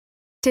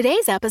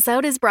Today's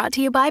episode is brought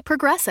to you by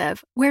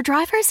Progressive, where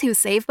drivers who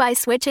save by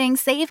switching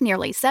save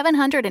nearly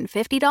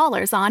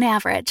 $750 on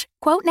average.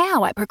 Quote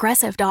now at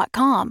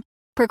Progressive.com.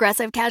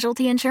 Progressive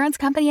Casualty Insurance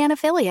Company and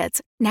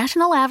Affiliates.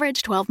 National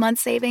average 12-month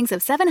savings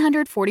of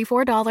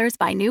 $744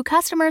 by new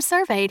customers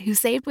surveyed who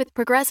saved with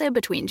Progressive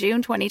between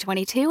June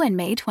 2022 and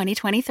May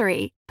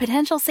 2023.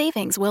 Potential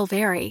savings will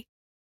vary.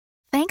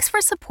 Thanks for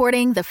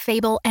supporting the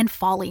Fable and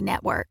Folly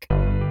Network.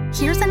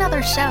 Here's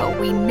another show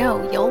we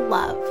know you'll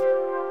love.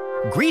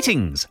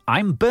 Greetings,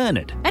 I'm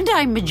Bernard. And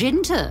I'm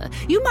Magenta.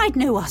 You might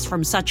know us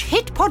from such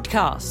hit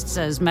podcasts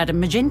as Madame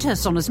Magenta,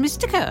 Sonus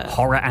Mystica.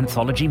 Horror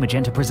anthology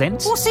Magenta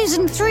Presents. Or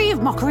Season 3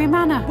 of Mockery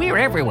Manor. We're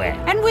everywhere.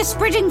 And we're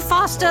spreading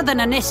faster than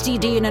an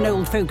STD in an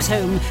old folks'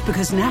 home,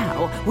 because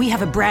now we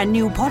have a brand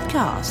new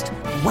podcast.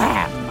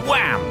 Wham!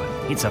 Wham!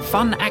 It's a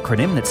fun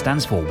acronym that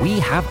stands for We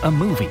Have a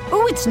Movie.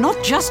 Oh, it's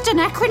not just an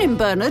acronym,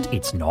 Bernard.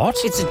 It's not?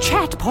 It's a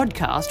chat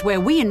podcast where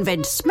we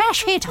invent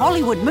smash hit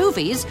Hollywood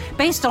movies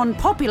based on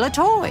popular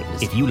toys.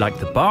 If you like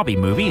the Barbie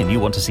movie and you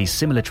want to see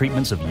similar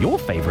treatments of your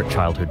favourite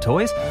childhood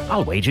toys,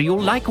 I'll wager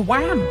you'll like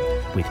Wham!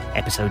 With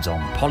episodes on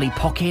Polly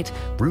Pocket,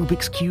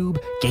 Rubik's Cube,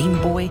 Game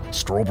Boy,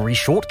 Strawberry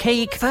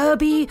Shortcake,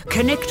 Furby,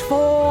 Connect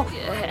 4,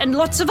 and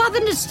lots of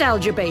other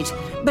nostalgia bait.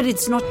 But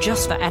it's not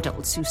just for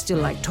adults who still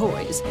like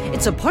toys.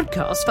 It's a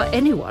podcast for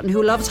anyone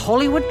who loves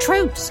Hollywood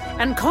tropes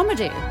and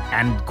comedy.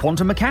 And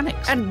quantum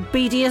mechanics. And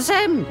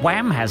BDSM.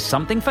 Wham has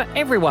something for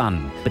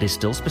everyone, but is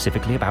still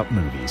specifically about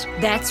movies.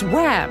 That's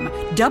Wham!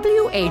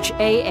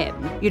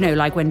 W-H-A-M. You know,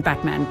 like when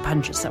Batman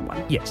punches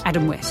someone. Yes.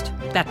 Adam West.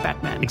 That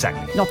Batman.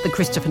 Exactly. Not the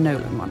Christopher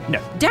Nolan one.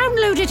 No.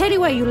 Download it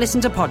anywhere you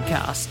listen to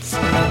podcasts.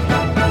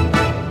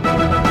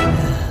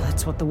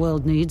 That's what the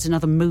world needs,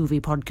 another movie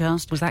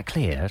podcast. Was that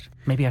clear?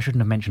 Maybe I shouldn't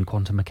have mentioned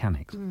quantum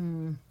mechanics.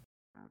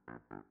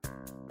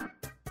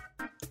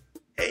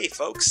 Hey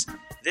folks,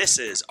 this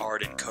is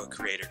Arden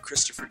co-creator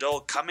Christopher Dole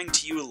coming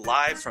to you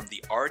live from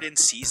the Arden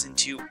Season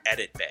 2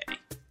 Edit Bay,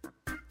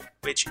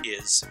 which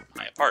is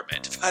my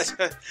apartment,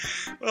 but,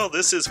 well,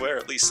 this is where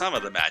at least some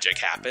of the magic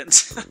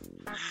happens.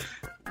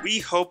 We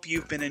hope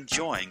you've been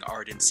enjoying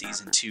Arden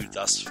Season 2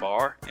 thus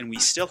far, and we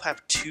still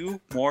have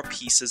 2 more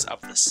pieces of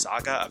the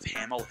saga of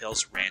Hamel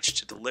Hills Ranch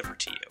to deliver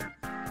to you.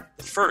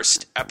 The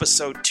first,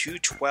 episode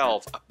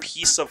 212, A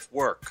Piece of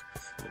Work,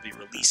 will be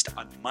released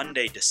on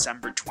Monday,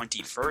 December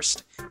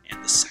 21st,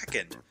 and the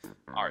second,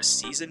 our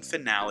season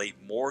finale,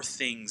 More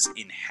Things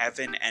in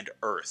Heaven and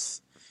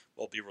Earth,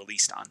 will be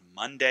released on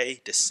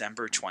Monday,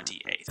 December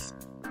 28th.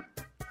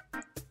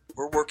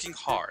 We're working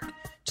hard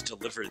to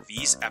deliver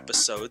these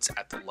episodes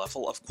at the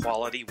level of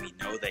quality we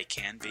know they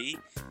can be,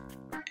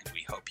 and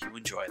we hope you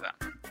enjoy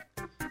them.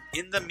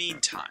 In the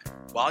meantime,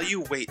 while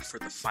you wait for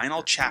the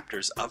final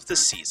chapters of the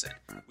season,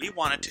 we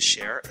wanted to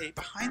share a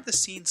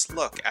behind-the-scenes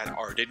look at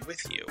Arden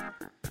with you.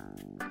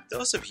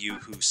 Those of you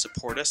who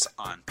support us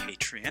on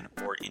Patreon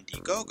or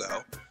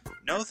Indiegogo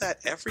know that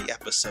every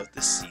episode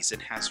this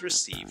season has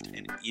received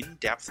an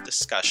in-depth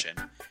discussion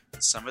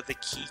with some of the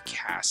key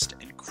cast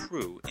and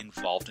crew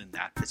involved in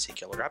that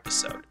particular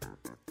episode.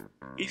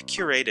 We've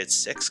curated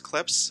 6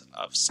 clips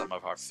of some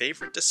of our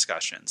favorite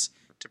discussions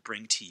to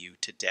bring to you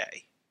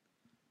today.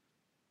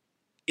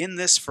 In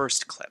this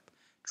first clip,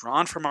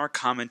 drawn from our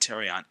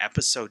commentary on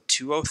episode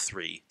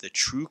 203, the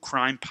true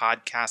crime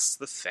podcast's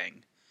The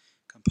Thing,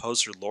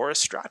 composer Laura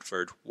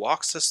Stratford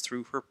walks us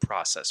through her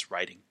process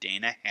writing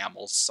Dana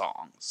Hamel's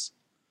songs.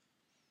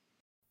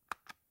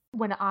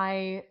 When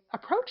I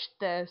approached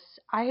this,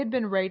 I had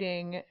been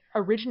writing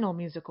original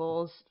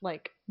musicals,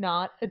 like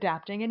not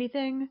adapting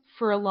anything,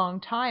 for a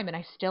long time, and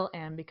I still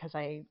am because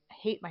I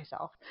hate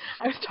myself.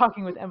 I was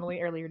talking with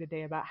Emily earlier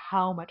today about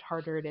how much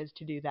harder it is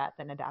to do that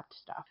than adapt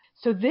stuff.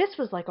 So this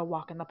was like a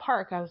walk in the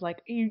park. I was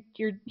like,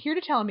 you're here to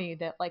tell me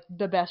that like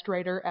the best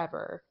writer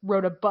ever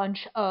wrote a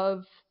bunch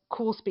of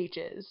cool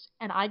speeches,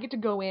 and I get to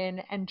go in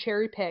and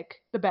cherry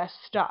pick the best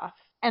stuff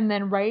and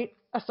then write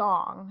a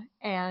song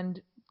and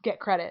get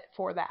credit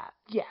for that.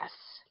 Yes,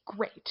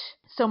 great.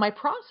 So my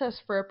process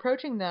for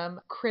approaching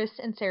them, Chris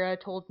and Sarah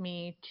told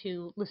me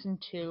to listen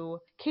to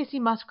Casey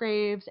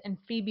Musgraves and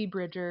Phoebe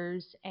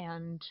Bridgers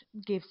and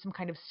gave some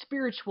kind of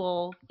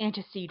spiritual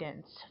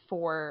antecedents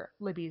for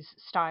Libby's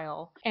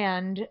style.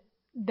 And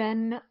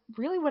then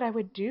really what I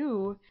would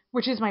do,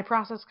 which is my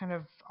process kind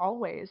of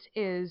always,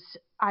 is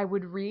I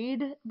would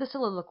read the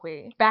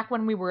soliloquy. Back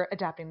when we were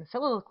adapting the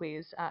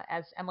soliloquies,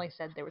 as Emily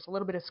said, there was a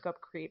little bit of scope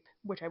creep,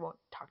 which I won't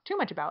talk too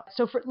much about.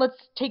 So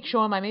let's take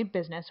Show 'Em I Made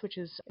Business, which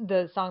is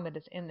the song that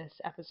is in this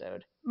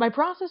episode. My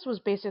process was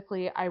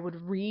basically I would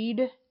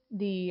read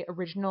the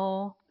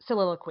original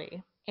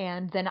soliloquy,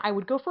 and then I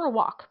would go for a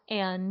walk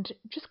and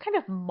just kind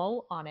of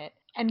mull on it.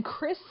 And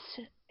Chris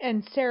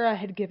and Sarah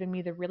had given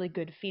me the really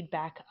good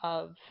feedback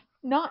of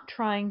not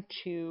trying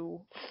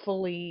to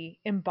fully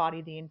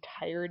embody the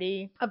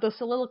entirety of the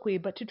soliloquy,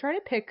 but to try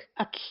to pick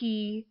a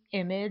key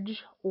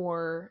image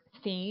or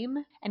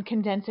theme and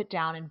condense it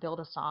down and build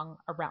a song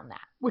around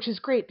that, which is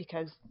great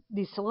because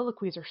these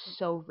soliloquies are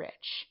so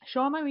rich.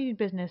 Show 'Em I Made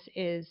Business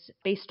is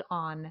based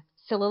on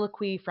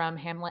soliloquy from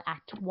Hamlet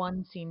Act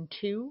 1, Scene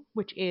 2,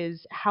 which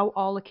is how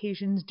all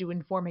occasions do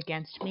inform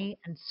against me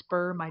and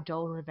spur my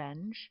dull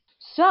revenge.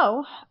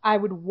 So I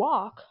would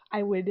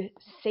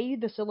say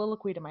the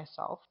soliloquy to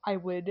myself. I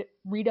would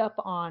read up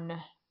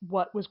on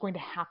what was going to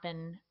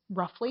happen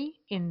roughly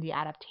in the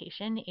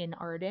adaptation in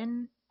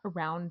Arden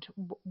around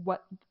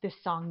what this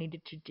song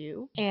needed to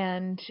do.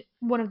 And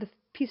one of the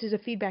pieces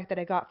of feedback that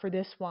I got for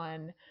this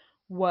one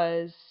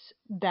was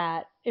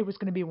that it was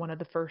going to be one of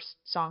the first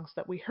songs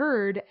that we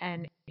heard,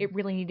 and it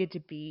really needed to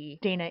be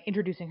Dana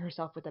introducing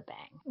herself with a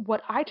bang.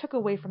 What I took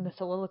away from the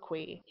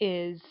soliloquy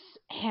is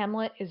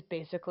Hamlet is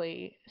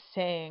basically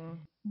saying,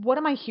 what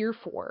am I here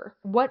for?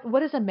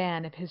 What is a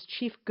man if his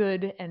chief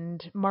good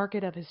and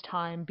market of his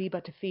time be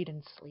but to feed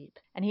and sleep?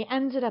 And he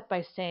ends it up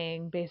by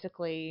saying,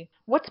 basically,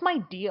 what's my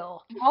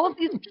deal? All of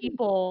these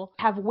people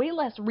have way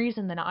less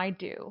reason than I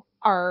do,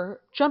 are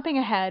jumping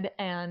ahead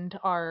and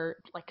are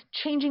like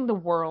changing the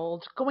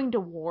world, going to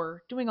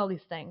war, doing all these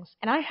things.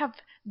 And I have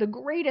the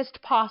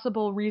greatest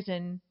possible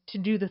reason to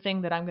do the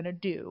thing that I'm going to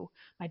do.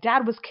 My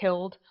dad was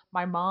killed.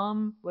 My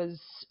mom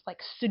was like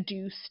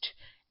seduced.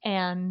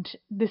 And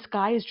this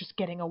guy is just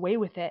getting away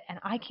with it, and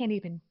I can't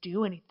even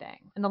do anything.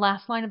 And the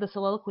last line of the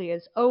soliloquy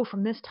is, oh,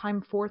 from this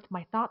time forth,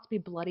 my thoughts be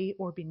bloody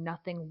or be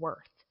nothing worth.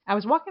 I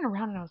was walking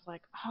around and I was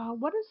like,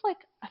 what is like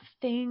a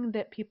thing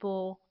that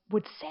people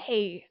would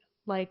say?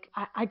 Like,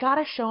 I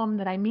gotta show them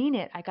that I mean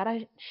it. I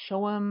gotta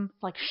show them,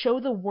 like,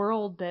 show the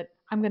world that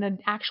I'm gonna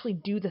actually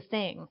do the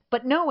thing.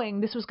 But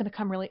knowing this was gonna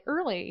come really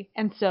early,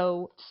 and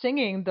so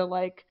singing the,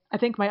 like, I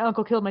think my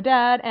uncle killed my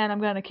dad and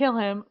I'm gonna kill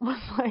him was,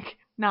 like,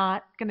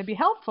 not gonna be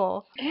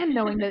helpful. And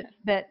knowing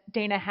that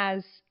Dana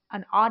has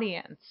an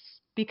audience,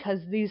 because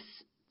these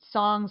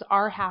songs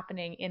are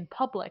happening in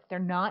public. They're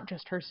not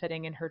just her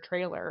sitting in her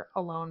trailer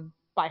alone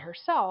by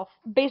herself.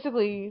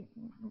 Basically,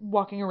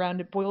 walking around,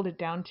 it boiled it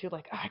down to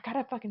like, I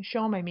gotta fucking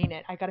show him I mean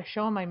it. I gotta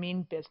show him I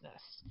mean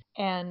business.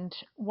 And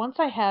once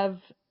I have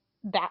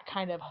that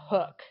kind of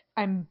hook,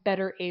 I'm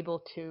better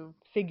able to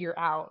figure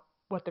out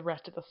what the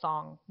rest of the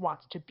song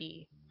wants to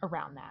be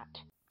around that.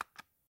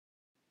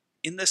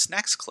 In this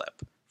next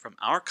clip, from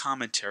our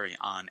commentary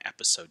on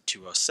episode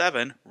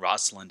 207,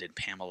 Rosalind and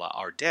Pamela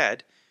Are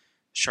Dead,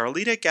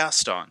 Charlita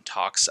Gaston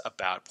talks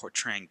about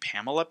portraying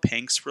Pamela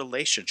Pink's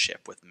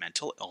relationship with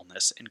mental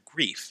illness and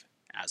grief,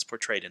 as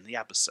portrayed in the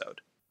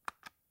episode.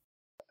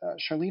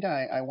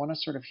 Charlita, I want to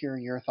sort of hear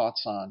your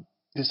thoughts on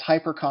this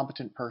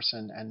hyper-competent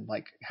person and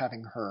like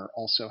having her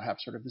also have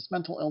sort of this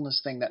mental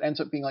illness thing that ends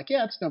up being like,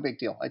 yeah, it's no big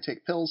deal. I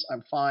take pills,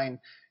 I'm fine.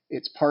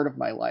 It's part of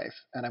my life.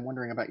 And I'm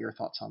wondering about your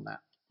thoughts on that.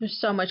 There's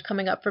so much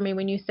coming up for me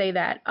when you say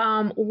that.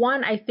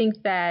 One, I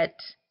think that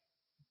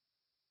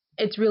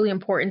it's really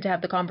important to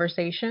have the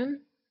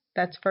conversation.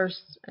 That's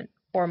first and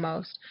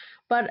foremost.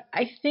 But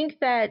I think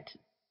that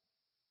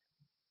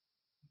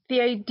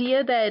the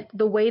idea that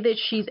the way that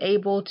she's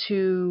able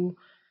to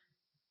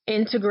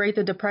integrate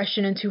the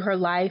depression into her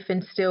life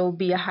and still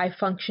be a high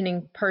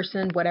functioning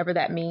person, whatever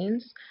that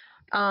means,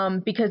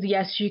 because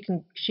yes, she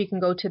can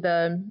go to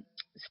the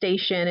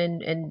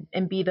station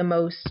and be the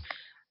most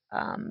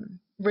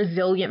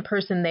resilient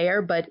person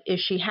there, but is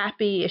she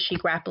happy? Is she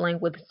grappling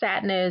with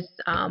sadness?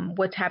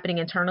 What's happening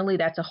internally?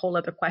 That's a whole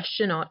other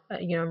question on,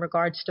 in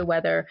regards to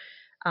whether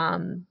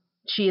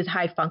she is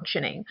high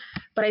functioning.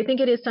 But I think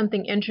it is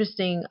something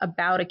interesting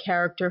about a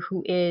character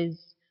who is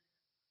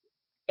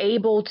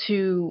able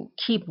to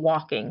keep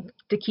walking,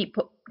 to keep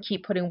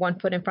putting one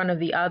foot in front of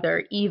the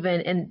other,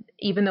 even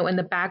though in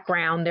the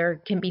background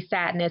there can be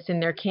sadness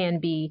and there can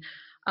be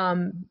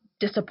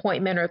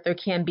disappointment, or if there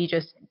can be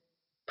just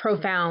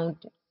profound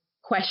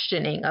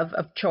questioning of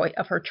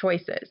her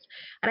choices.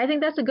 And I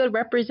think that's a good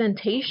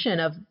representation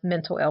of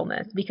mental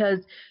illness, because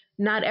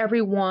not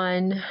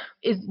everyone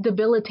is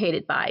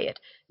debilitated by it.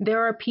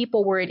 There are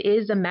people where it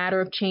is a matter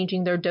of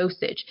changing their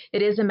dosage.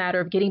 It is a matter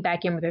of getting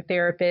back in with their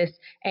therapist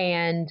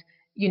and,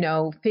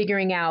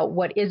 figuring out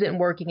what isn't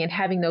working and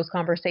having those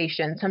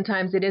conversations.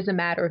 Sometimes it is a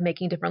matter of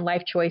making different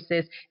life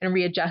choices and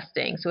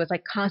readjusting. So it's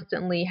like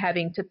constantly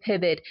having to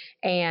pivot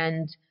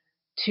and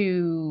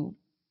to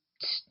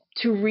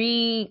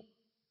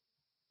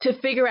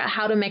figure out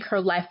how to make her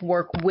life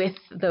work with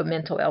the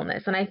mental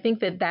illness. And I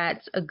think that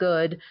that's a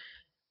good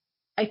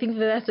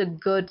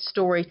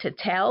story to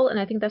tell. And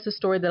I think that's a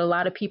story that a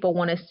lot of people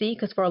want to see,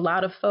 because for a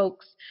lot of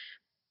folks,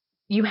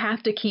 you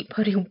have to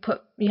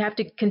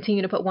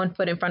continue to put one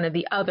foot in front of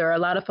the other. A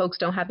lot of folks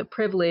don't have the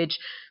privilege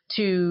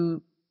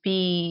to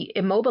be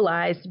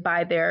immobilized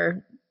by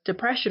their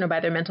depression or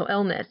by their mental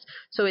illness.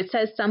 So it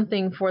says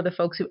something for the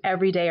folks who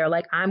every day are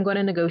like, I'm going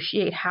to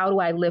negotiate, how do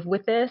I live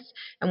with this?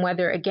 And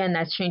whether, again,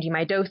 that's changing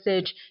my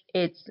dosage,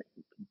 it's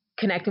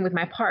connecting with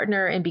my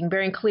partner and being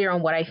very clear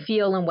on what I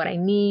feel and what I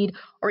need,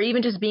 or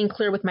even just being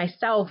clear with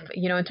myself,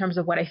 in terms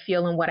of what I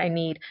feel and what I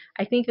need.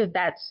 I think that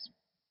that's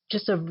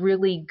just a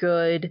really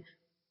good,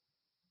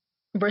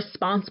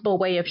 responsible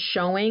way of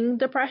showing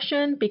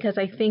depression, because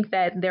I think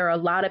that there are a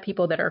lot of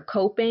people that are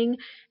coping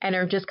and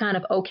are just kind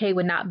of okay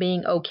with not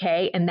being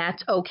okay, and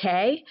that's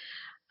okay.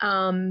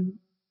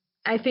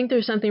 I think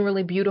there's something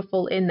really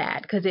beautiful in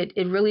that, because it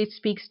really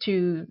speaks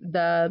to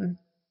the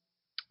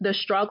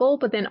struggle,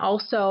 but then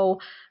also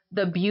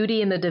the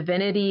beauty and the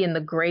divinity and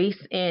the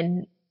grace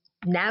in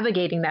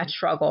navigating that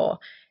struggle.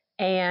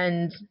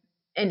 And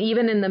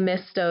even in the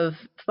midst of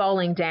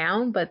falling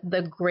down, but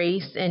the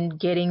grace in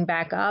getting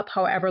back up,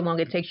 however long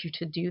it takes you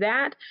to do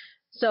that.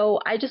 So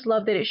I just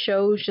love that it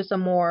shows just a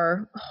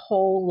more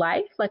whole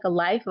life, like a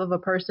life of a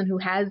person who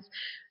has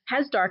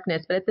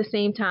darkness, but at the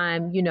same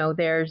time, you know,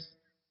 there's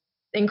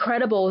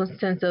incredible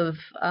sense of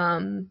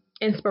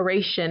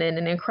inspiration and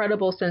an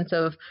incredible sense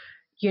of,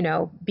 you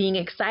know, being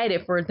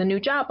excited for the new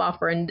job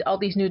offer and all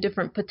these new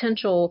different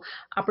potential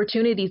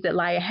opportunities that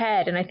lie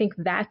ahead. And I think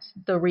that's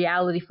the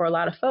reality for a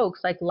lot of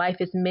folks. Like, life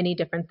is many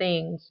different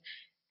things.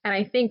 And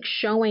I think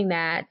showing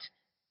that,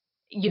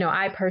 you know,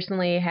 I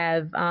personally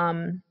have,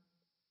 I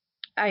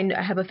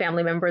have a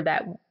family member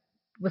that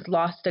was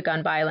lost to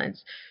gun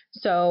violence.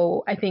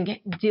 So I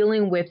think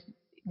dealing with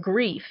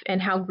grief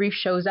and how grief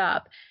shows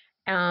up,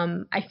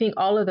 I think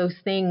all of those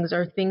things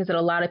are things that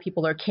a lot of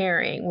people are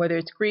carrying, whether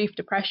it's grief,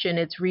 depression,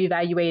 it's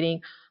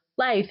reevaluating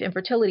life,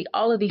 infertility,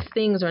 all of these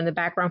things are in the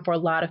background for a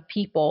lot of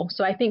people.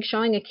 So I think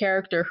showing a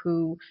character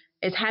who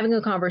is having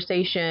a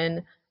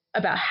conversation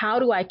about how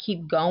do I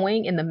keep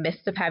going in the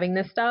midst of having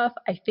this stuff,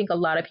 I think a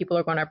lot of people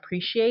are going to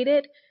appreciate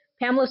it.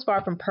 Pamela's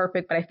far from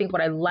perfect, but I think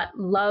what I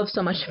love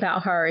so much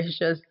about her is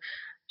just,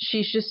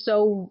 she's just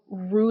so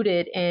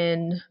rooted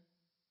in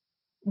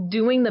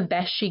doing the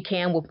best she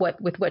can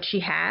with what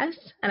she has.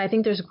 And I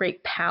think there's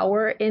great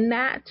power in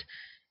that.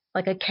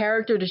 Like, a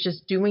character that's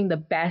just doing the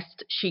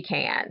best she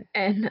can.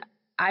 And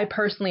I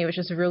personally was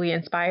just really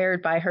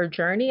inspired by her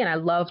journey, and I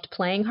loved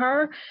playing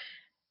her.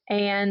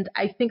 And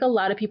I think a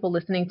lot of people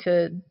listening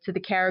to the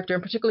character,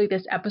 and particularly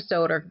this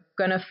episode, are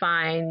going to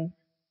find,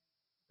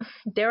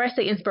 dare I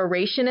say,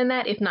 inspiration in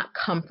that, if not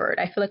comfort.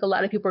 I feel like a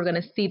lot of people are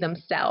going to see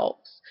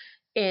themselves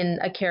in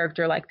a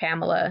character like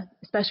Pamela,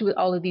 especially with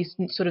all of these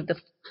sort of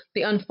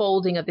the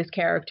unfolding of this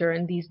character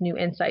and these new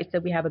insights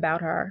that we have about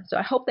her. So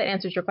I hope that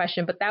answers your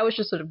question, but that was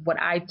just sort of what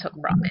I took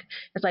from it.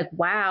 It's like,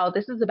 wow,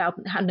 this is about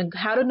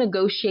how to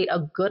negotiate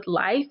a good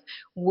life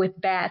with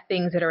bad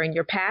things that are in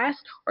your past,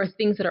 or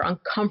things that are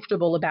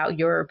uncomfortable about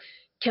your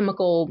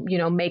chemical, you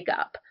know,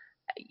 makeup.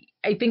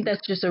 I think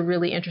that's just a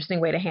really interesting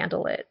way to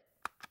handle it.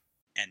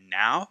 And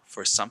now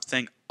for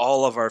something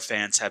all of our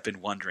fans have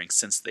been wondering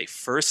since they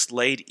first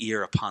laid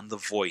ear upon the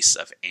voice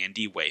of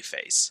Andy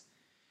Wayface.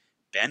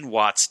 Ben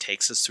Watts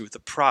takes us through the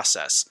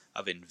process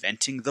of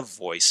inventing the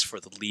voice for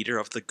the leader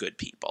of the Good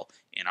People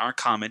in our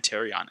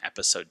commentary on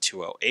episode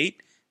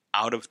 208,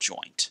 Out of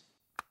Joint.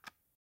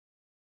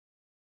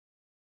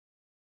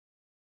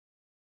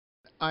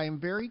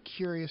 I'm very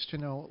curious to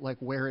know, like,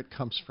 where it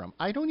comes from.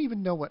 I don't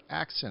even know what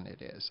accent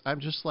it is. I'm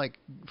just, like,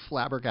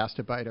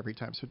 flabbergasted by it every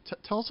time. So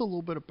tell us a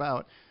little bit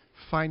about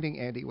finding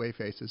Andy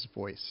Wayface's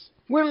voice.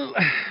 Well,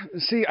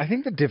 see, I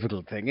think the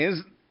difficult thing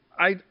is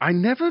I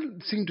never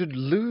seem to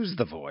lose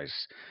the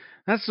voice.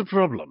 That's the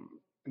problem.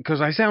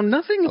 Because I sound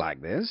nothing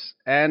like this,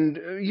 and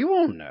you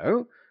all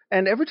know.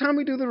 And every time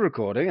we do the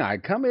recording, I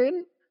come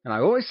in, and I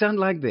always sound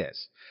like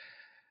this.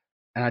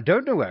 And I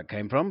don't know where it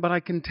came from, but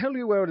I can tell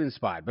you where it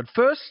inspired. But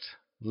first,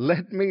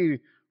 let me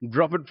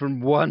drop it for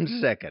 1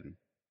 second.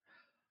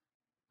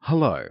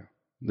 Hello.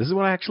 This is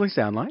what I actually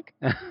sound like.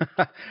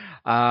 It's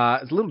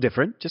a little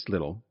different, just a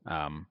little.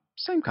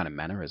 Same kind of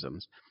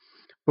mannerisms.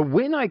 But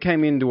when I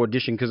came in to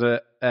audition, because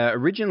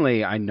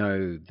originally I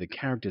know the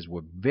characters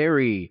were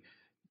very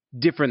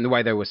different the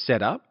way they were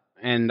set up,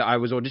 and I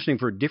was auditioning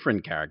for a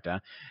different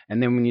character.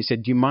 And then when you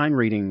said, do you mind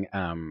reading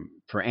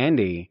for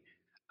Andy,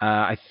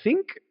 I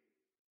think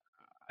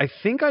I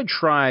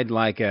tried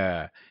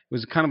it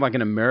was kind of like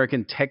an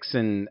American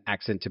Texan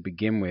accent to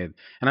begin with.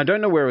 And I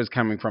don't know where it was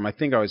coming from. I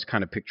think I was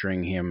kind of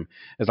picturing him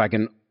as like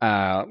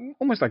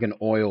almost like an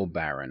oil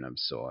baron of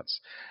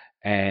sorts.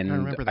 And I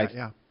remember that,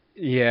 yeah.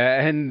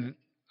 Yeah, and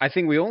I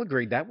think we all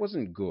agreed that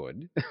wasn't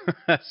good.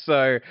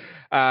 So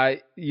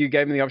you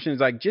gave me the option.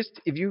 It's like, just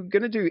if you're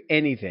going to do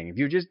anything, if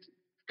you just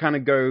kind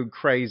of go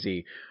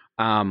crazy,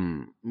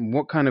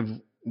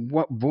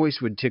 what voice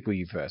would tickle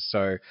you first?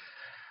 So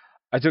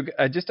I don't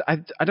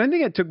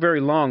think it took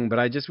very long, but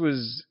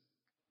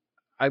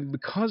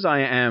because I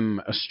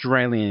am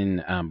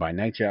Australian by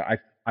nature,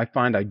 I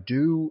find I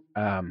do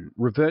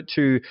revert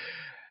to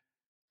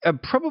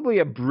probably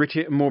a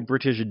more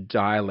British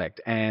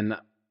dialect. And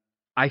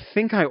I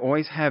think I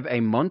always have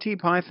a Monty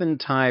Python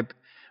type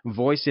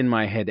voice in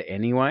my head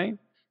anyway.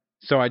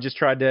 So I just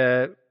tried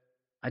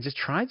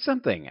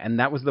something, and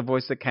that was the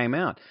voice that came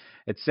out.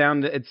 It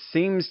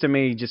seems to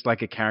me just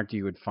like a character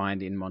you would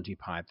find in Monty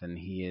Python.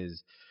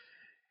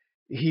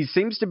 He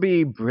seems to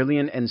be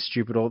brilliant and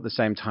stupid all at the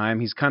same time.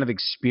 He's kind of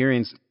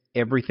experienced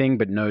everything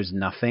but knows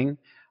nothing.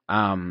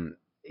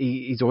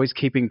 He's always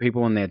keeping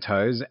people on their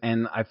toes,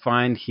 and I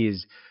find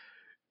his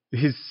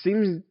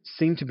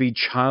seem to be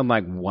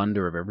childlike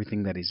wonder of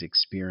everything that he's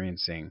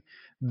experiencing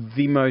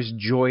the most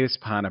joyous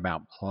part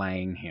about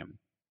playing him.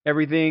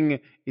 Everything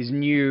is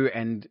new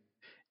and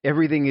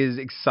everything is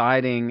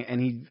exciting,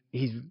 and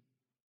he's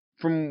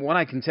from what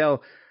I can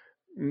tell,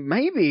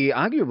 maybe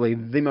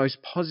arguably the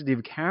most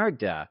positive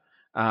character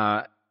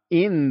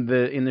in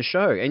the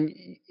show, and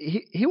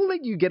he will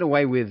let you get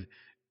away with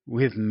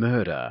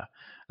murder.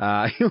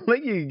 He'll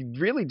let you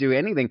really do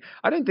anything.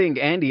 I don't think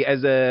Andy,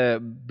 as a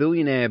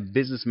billionaire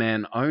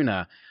businessman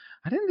owner,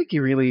 I don't think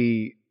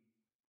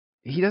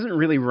he doesn't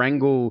really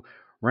wrangle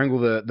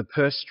the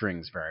purse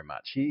strings very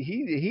much.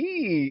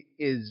 He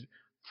is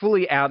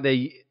fully out there.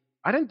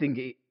 I don't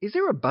think is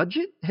there a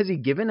budget? Has he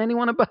given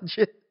anyone a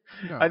budget?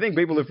 No. I think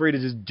people are free to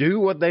just do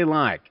what they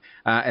like,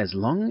 as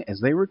long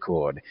as they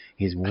record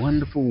his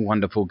wonderful,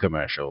 wonderful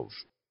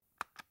commercials.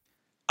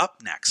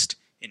 Up next,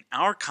 in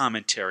our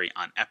commentary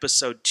on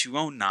episode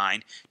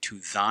 209, To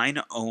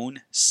Thine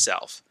Own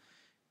Self,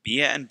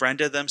 Bea and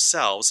Brenda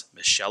themselves,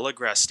 Michelle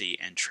Agresti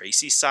and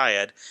Tracy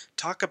Syed,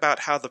 talk about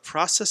how the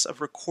process of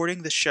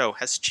recording the show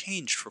has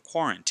changed for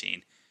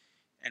quarantine,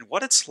 and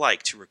what it's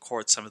like to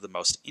record some of the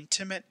most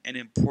intimate and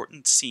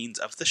important scenes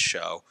of the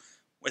show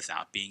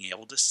without being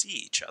able to see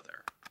each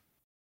other.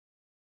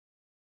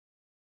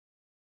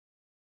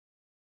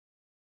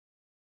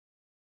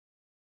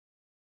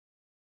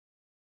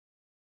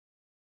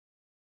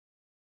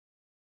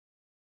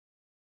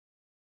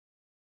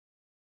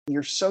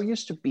 You're so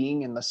used to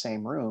being in the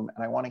same room,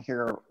 and I want to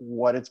hear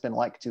what it's been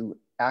like to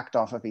act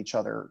off of each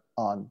other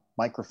on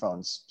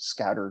microphones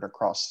scattered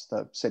across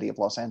the city of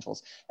Los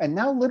Angeles, and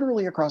now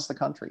literally across the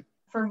country.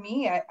 For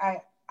me,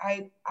 I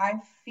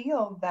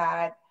feel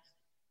that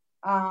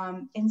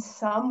in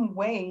some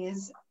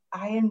ways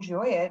I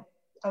enjoy it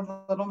a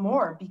little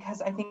more,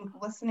 because I think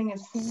listening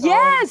is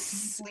so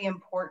deeply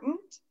important.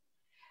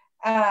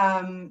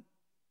 And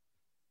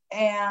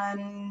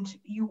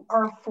you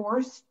are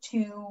forced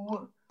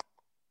to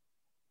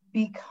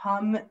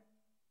become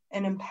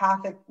an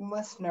empathic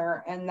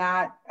listener, and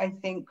that, I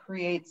think,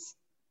 creates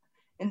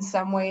in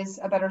some ways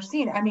a better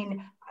scene. I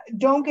mean,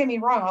 don't get me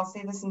wrong, I'll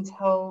say this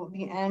until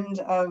the end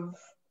of,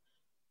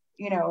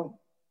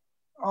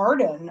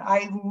 Arden.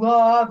 I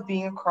love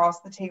being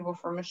across the table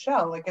from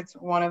Michelle. Like, it's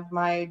one of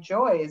my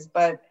joys,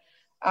 but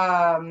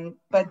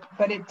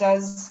it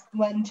does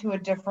lend to a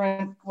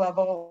different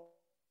level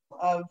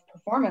of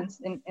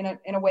performance in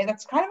a way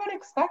that's kind of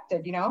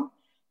unexpected, Yeah.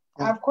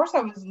 Of course, I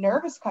was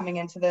nervous coming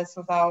into this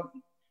without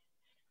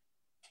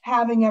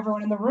having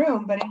everyone in the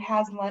room, but it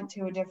has lent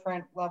to a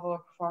different level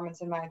of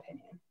performance, in my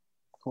opinion.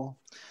 Cool.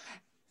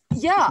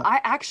 Yeah,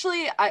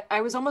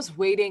 I was almost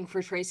waiting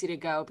for Tracy to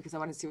go because I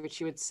wanted to see what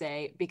she would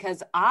say,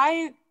 because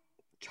I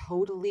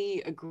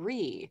totally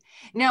agree.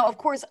 Now, of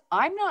course,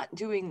 I'm not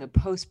doing the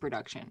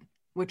post-production,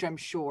 which I'm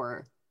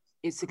sure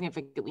is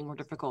significantly more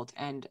difficult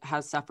and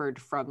has suffered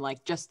from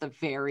like just the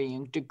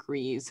varying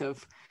degrees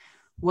of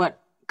what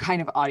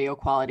kind of audio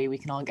quality we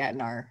can all get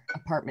in our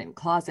apartment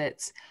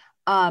closets.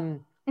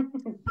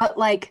 But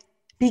like,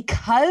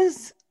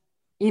 because,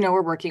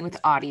 we're working with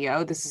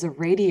audio, this is a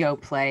radio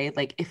play,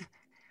 like if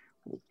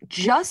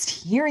just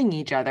hearing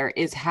each other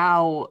is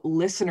how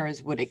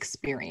listeners would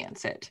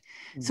experience it.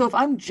 Mm-hmm. So if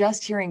I'm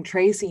just hearing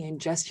Tracy and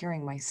just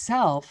hearing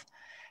myself,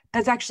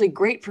 that's actually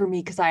great for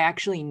me because I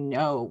actually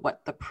know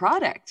what the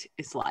product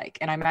is like.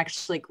 And I'm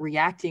actually like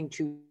reacting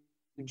to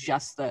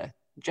just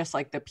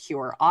like the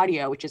pure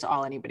audio, which is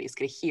all anybody's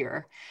going to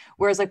hear.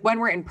 Whereas like when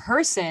we're in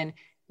person,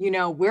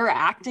 we're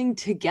acting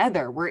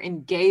together. We're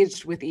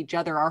engaged with each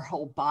other. Our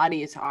whole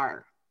bodies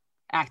are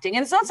acting.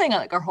 And it's not saying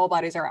like our whole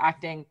bodies aren't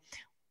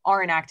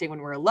acting when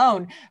we're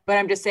alone, but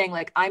I'm just saying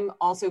like I'm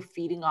also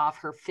feeding off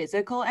her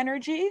physical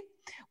energy,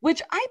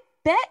 which I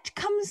bet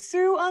comes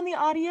through on the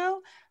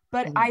audio.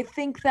 But I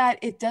think that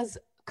it does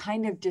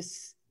kind of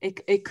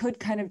it could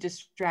kind of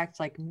distract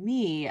like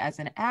me as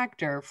an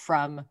actor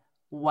from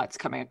what's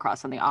coming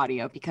across on the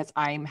audio, because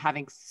I'm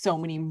having so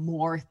many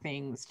more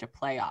things to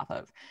play off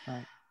of.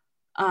 Right.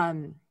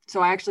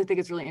 So I actually think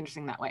it's really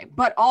interesting that way.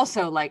 But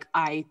also like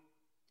I,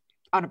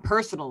 on a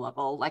personal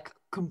level, like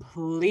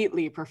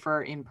completely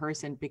prefer in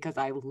person because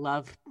I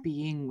love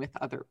being with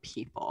other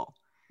people.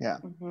 Yeah.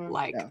 Mm-hmm.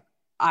 Like yeah.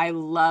 I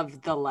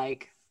love the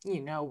like,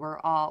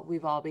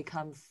 we've all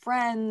become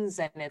friends,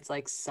 and it's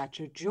like such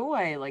a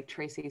joy, like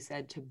Tracy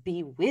said, to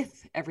be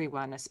with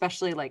everyone,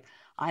 especially like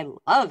I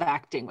love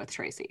acting with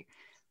Tracy.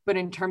 But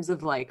in terms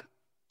of like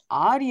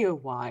audio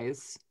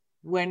wise,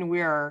 when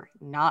we're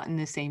not in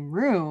the same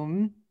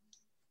room,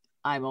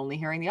 I'm only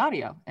hearing the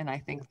audio. And I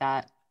think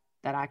that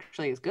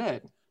actually is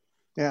good.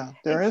 Yeah,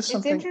 is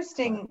something. It's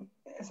interesting.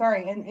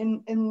 Sorry,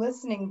 in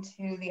listening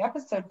to the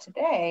episode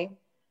today,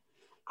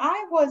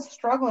 I was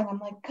struggling. I'm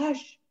like,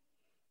 gosh,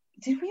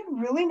 did we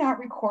really not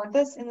record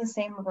this in the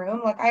same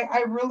room? Like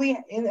I really,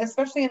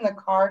 especially in the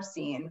car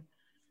scene,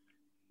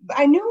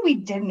 I knew we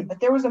didn't, but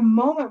there was a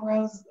moment where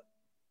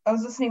I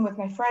was listening with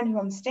my friend who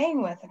I'm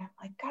staying with, and I'm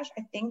like, gosh,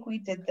 I think we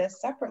did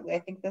this separately. I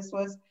think it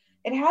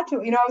had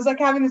to, I was like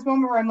having this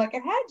moment where I'm like,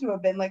 it had to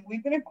have been, like,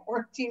 we've been in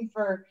quarantine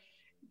for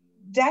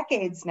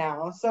decades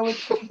now. So we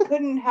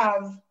couldn't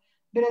have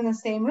been in the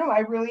same room. I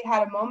really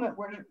had a moment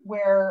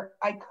where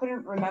I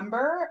couldn't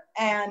remember,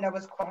 and I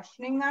was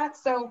questioning that.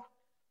 So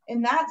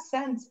in that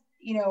sense,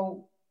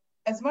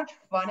 as much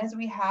fun as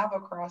we have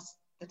across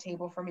the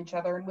table from each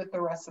other and with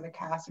the rest of the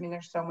cast. I mean,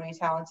 there's so many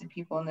talented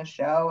people in the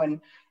show, and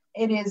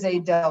it is a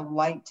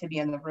delight to be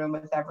in the room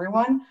with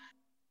everyone.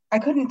 I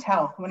couldn't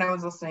tell when I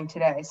was listening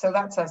today. So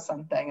that says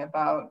something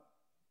about,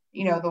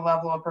 the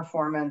level of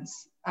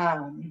performance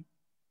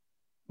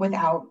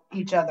without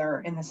each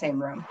other in the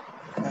same room.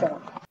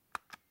 So.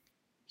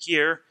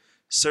 Here,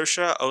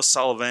 Saoirse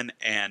O'Sullivan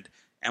and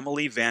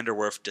Emily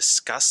Vanderwerf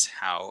discuss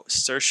how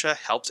Saoirse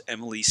helped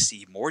Emily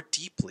see more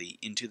deeply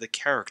into the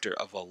character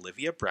of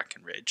Olivia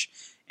Breckenridge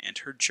and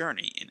her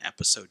journey in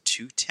episode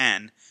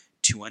 210,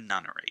 To a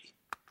Nunnery.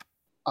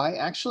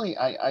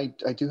 I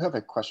do have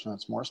a question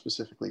that's more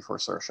specifically for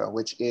Saoirse,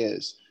 which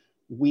is,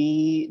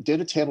 we did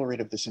a table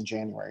read of this in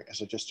January,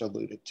 as I just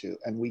alluded to,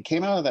 and we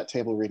came out of that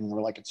table read and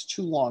we're like, it's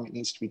too long, it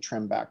needs to be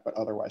trimmed back, but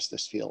otherwise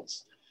this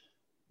feels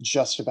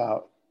just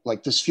about,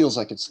 like, this feels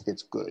like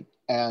it's good.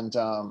 And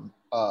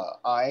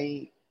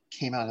I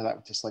came out of that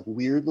with this like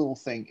weird little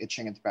thing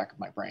itching at the back of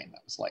my brain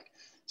that was like,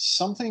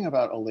 something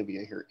about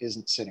Olivia here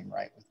isn't sitting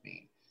right with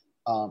me.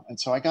 And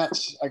so I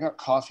got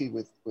coffee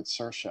with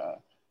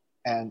Saoirse,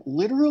 and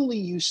literally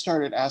you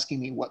started asking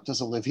me, what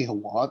does Olivia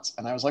want?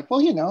 And I was like,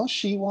 well,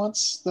 she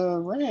wants the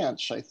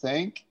ranch, I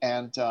think.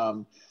 And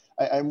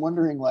I'm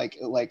wondering like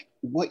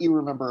what you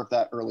remember of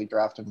that early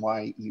draft and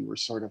why you were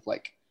sort of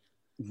like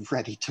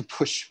ready to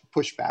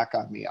push back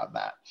on me on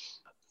that.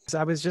 So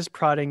I was just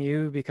prodding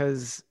you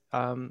because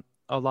a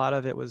lot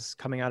of it was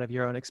coming out of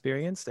your own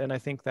experience. And I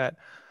think that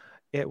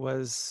it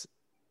was,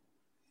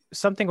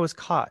 something was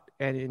caught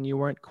and you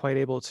weren't quite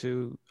able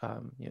to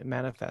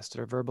manifest it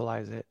or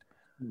verbalize it.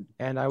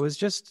 And it was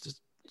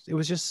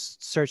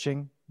just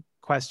searching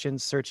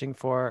questions, searching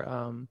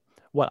for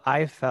what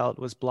I felt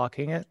was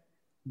blocking it.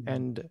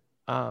 And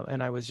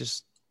I was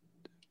just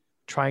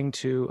trying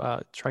to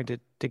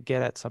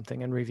get at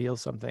something and reveal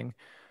something.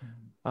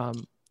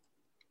 And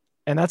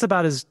that's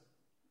about as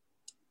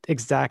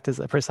exact,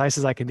 as precise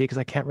as I can be, because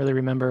I can't really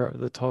remember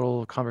the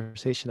total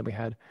conversation that we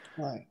had.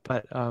 Right.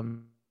 But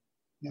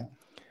yeah.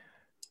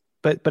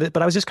 But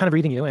I was just kind of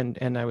reading you,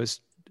 and I was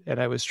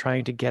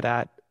trying to get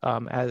at,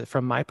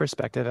 from my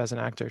perspective as an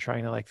actor,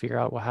 trying to like figure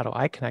out, well, how do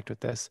I connect with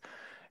this,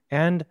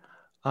 and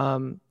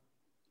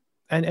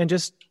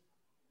just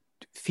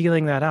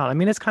feeling that out. I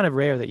mean, it's kind of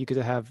rare that you get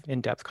to have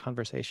in-depth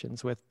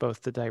conversations with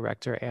both the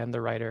director and the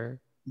writer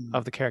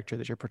of the character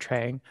that you're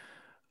portraying,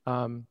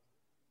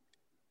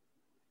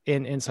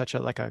 in such a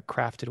like a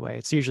crafted way.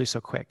 It's usually so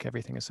quick.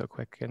 Everything is so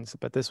quick,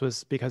 but this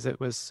was, because it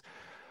was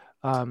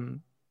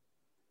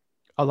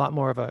a lot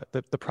more of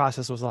the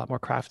process was a lot more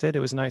crafted. It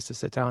was nice to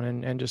sit down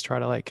and just try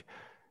to like,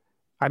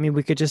 I mean,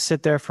 we could just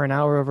sit there for an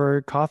hour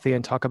over coffee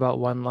and talk about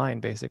one line,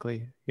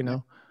 basically, Yeah.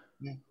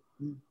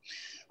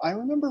 I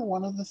remember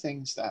one of the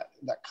things that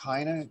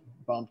kind of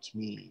bumped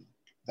me,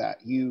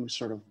 that you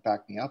sort of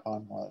backed me up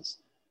on, was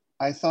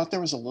I thought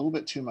there was a little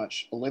bit too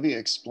much Olivia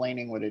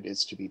explaining what it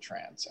is to be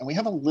trans. And we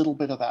have a little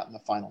bit of that in the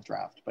final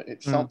draft, but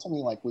it felt to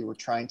me like we were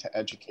trying to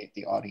educate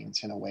the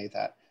audience in a way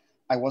that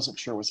I wasn't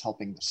sure was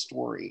helping the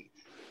story.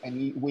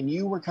 And when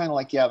you were kind of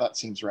like, yeah, that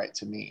seems right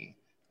to me.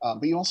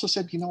 But you also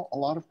said, a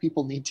lot of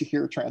people need to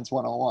hear Trans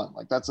 101.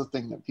 Like, that's a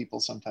thing that people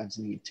sometimes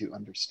need to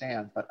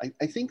understand. But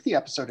I think the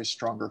episode is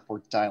stronger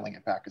for dialing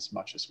it back as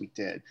much as we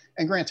did.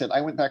 And granted,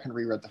 I went back and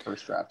reread the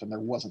first draft, and there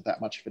wasn't that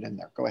much of it in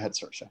there. Go ahead,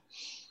 Saoirse.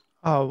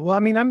 Oh, well, I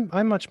mean,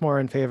 I'm much more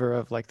in favor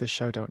of like the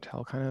show don't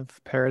tell kind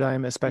of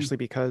paradigm, especially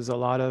because a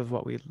lot of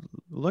what we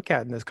look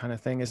at in this kind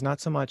of thing is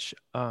not so much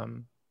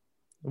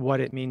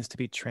what it means to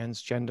be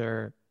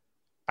transgender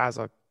as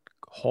a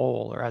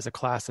whole or as a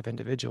class of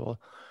individual,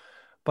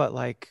 but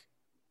like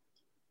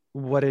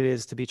what it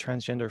is to be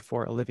transgender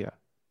for Olivia,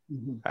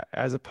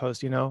 as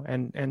opposed,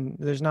 and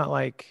there's not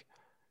like,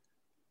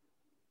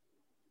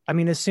 I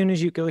mean, as soon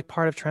as you go like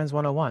part of Trans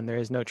 101, there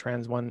is no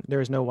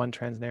one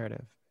trans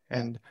narrative.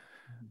 And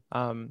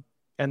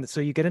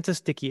so you get into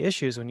sticky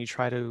issues when you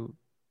try to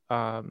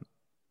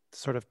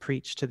sort of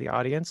preach to the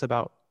audience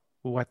about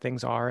what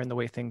things are and the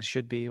way things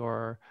should be,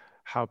 or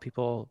how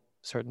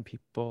certain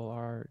people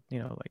are,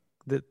 like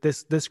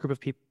this group of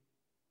people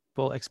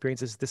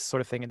experiences this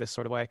sort of thing in this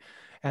sort of way.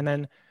 And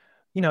then,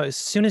 as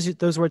soon as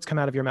those words come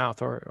out of your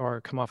mouth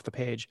or come off the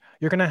page,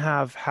 you're going to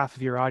have half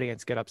of your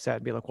audience get upset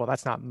and be like, well,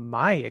 that's not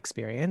my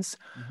experience.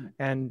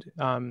 And,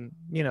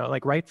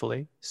 like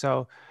rightfully.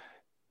 So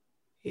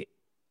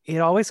it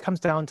always comes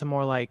down to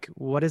more like,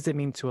 what does it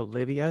mean to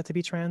Olivia to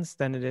be trans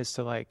than it is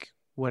to like,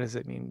 what does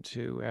it mean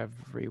to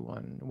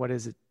everyone? What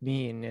does it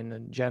mean in a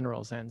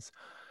general sense?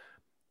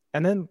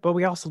 And then, but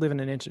we also live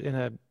in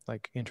a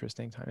like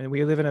interesting time, and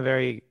we live in a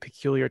very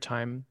peculiar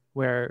time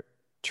where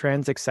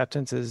trans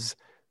acceptance is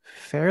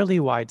fairly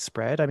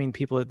widespread. I mean,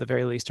 people at the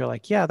very least are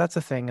like, yeah, that's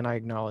a thing, and I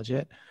acknowledge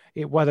it.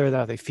 Whether or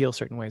not they feel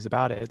certain ways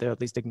about it, they're at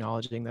least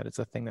acknowledging that it's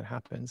a thing that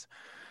happens.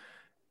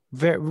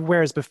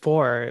 Whereas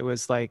before, it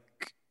was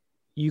like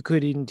you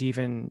couldn't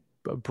even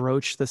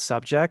broach the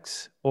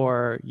subject,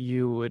 or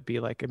you would be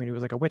like, I mean, it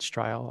was like a witch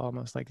trial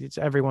almost. Like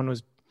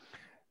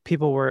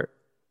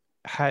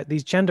had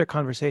these gender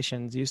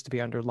conversations used to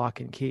be under lock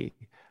and key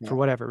for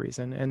whatever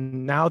reason,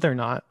 and now they're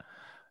not.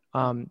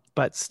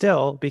 But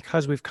still,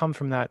 because we've come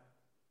from that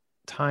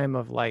time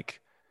of like,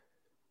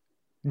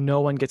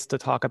 no one gets to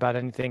talk about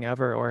anything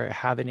ever or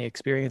have any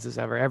experiences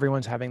ever.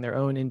 Everyone's having their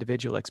own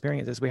individual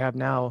experiences. We have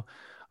now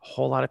a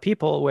whole lot of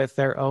people with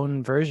their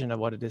own version of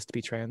what it is to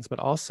be trans, but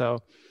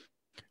also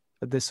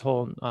this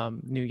whole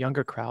new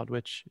younger crowd,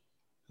 which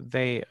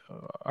they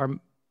are,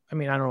 I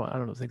mean, I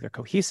don't think they're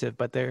cohesive,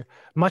 but they're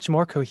much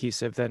more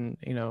cohesive than,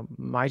 you know,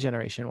 my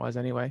generation was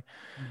anyway.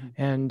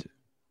 And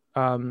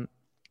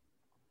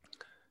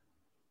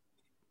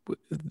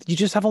you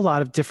just have a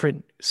lot of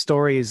different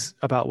stories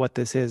about what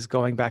this is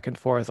going back and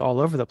forth all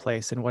over the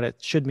place and what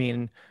it should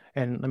mean.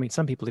 And I mean,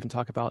 some people even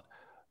talk about,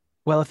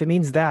 well, if it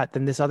means that,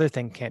 then this other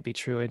thing can't be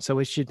true. And so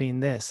it should mean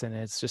this. And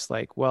it's just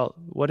like, well,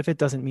 what if it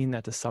doesn't mean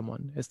that to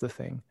someone is the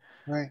thing.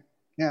 Right.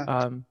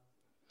 Yeah.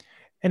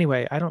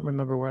 Anyway, I don't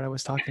remember what I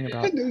was talking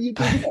about. No, you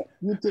did.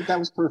 You did. That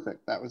was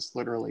perfect. That was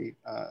literally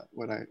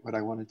what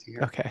I wanted to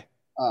hear. Okay.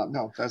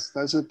 No,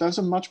 that's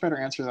a much better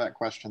answer to that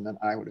question than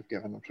I would have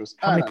given, which was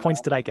how many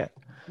points did I get?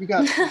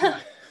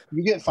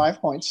 You get 5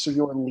 points, so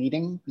you're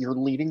leading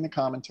the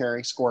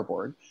commentary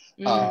scoreboard.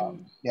 The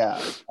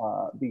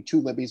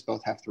two Libbies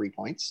both have 3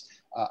 points.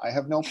 I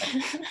have no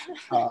points.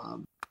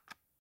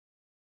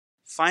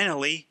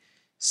 Finally,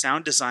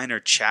 sound designer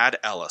Chad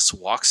Ellis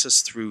walks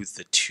us through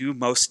the 2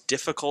 most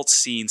difficult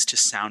scenes to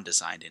sound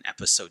design in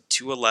episode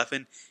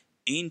 211,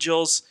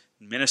 Angels,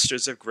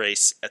 Ministers of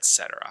Grace,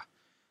 etc.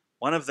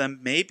 One of them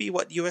may be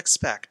what you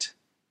expect.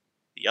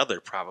 The other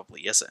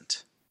probably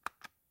isn't.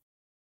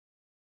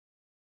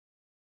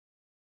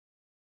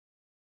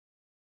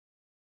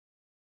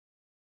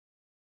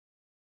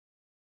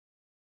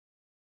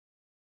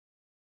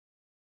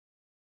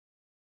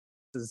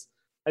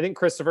 I think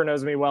Christopher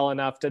knows me well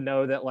enough to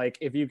know that, like,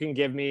 if you can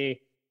give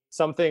me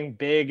something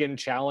big and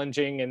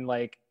challenging and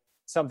like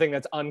something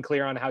that's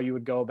unclear on how you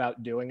would go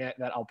about doing it,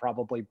 that I'll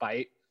probably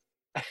bite.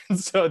 And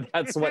so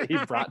that's what he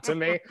brought to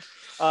me.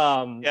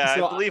 I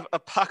believe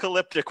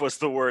apocalyptic was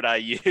the word I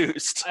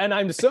used. And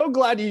I'm so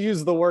glad you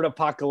used the word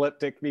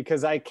apocalyptic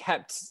because I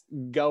kept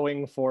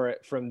going for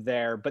it from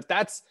there. But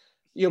that's,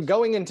 you know,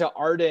 going into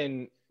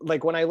Arden,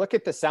 like when I look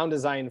at the sound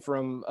design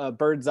from a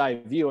bird's eye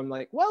view, I'm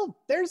like, well,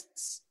 there's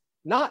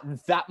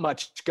not that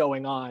much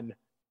going on,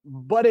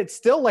 but it's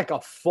still like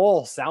a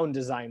full sound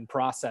design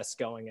process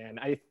going in.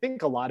 I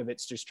think a lot of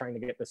it's just trying to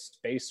get the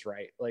space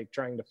right, like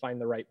trying to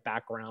find the right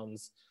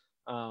backgrounds.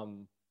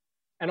 And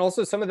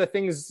also some of the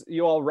things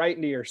you all write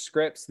into your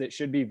scripts that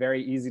should be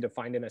very easy to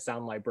find in a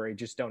sound library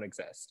just don't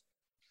exist.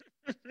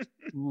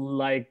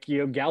 Like, you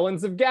know,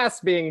 gallons of gas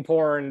being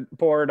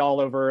poured all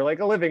over like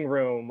a living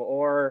room,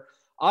 or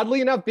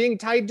oddly enough being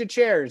tied to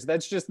chairs.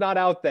 That's just not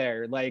out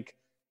there. Like,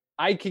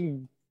 I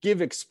can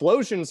give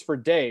explosions for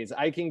days,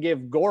 I can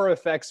give gore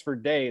effects for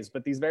days,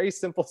 but these very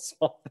simple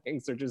small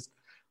things are just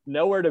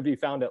nowhere to be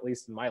found, at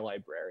least in my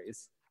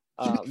libraries.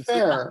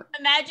 Fair.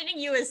 Imagining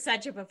you as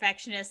such a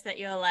perfectionist that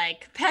you're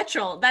like,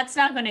 petrol, that's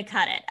not going to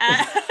cut it.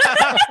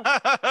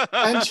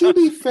 And to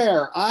be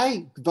fair,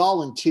 I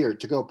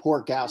volunteered to go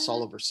pour gas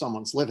all over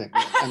someone's living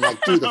room and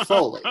like do the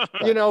Foley.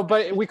 You know,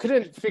 but we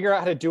couldn't figure out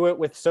how to do it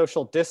with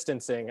social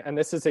distancing. And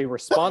this is a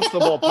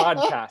responsible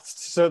podcast.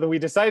 So that we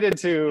decided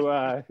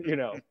to,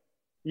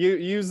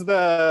 use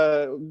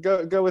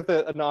go with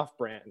an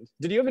off-brand.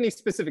 Did you have any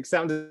specific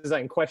sound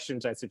design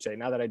questions, I should say,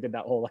 now that I did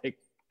that whole like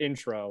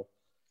intro?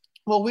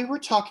 Well, we were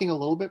talking a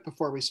little bit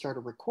before we started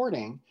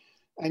recording,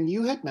 and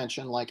you had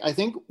mentioned, like, I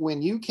think when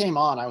you came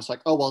on, I was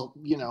like, oh, well,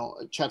 you know,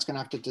 Chad's going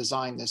to have to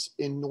design this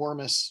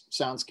enormous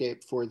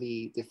soundscape for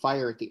the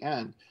fire at the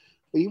end.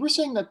 But you were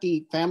saying that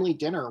the family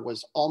dinner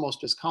was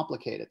almost as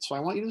complicated. So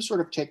I want you to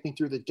sort of take me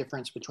through the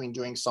difference between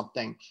doing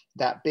something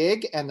that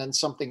big and then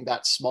something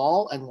that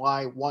small, and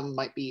why one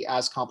might be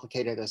as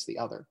complicated as the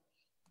other.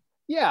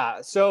 Yeah,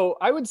 so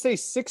I would say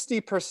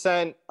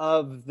 60%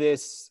 of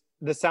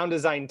the sound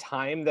design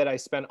time that I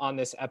spent on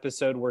this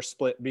episode were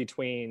split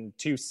between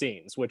 2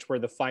 scenes, which were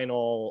the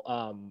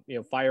final,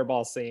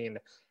 fireball scene,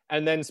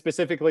 and then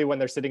specifically when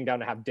they're sitting down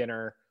to have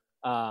dinner,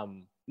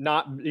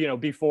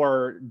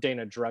 before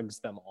Dana drugs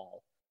them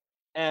all.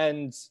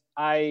 And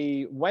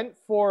I went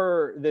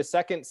for the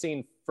second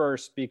scene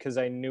first because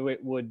I knew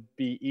it would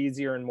be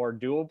easier and more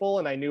doable.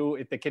 And I knew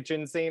if the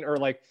kitchen scene, or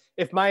like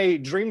if my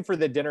dream for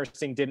the dinner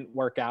scene didn't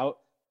work out,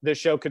 the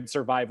show could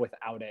survive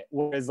without it.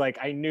 Whereas like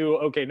I knew,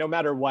 okay, no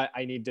matter what,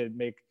 I need to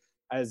make,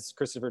 as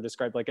Christopher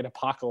described, like an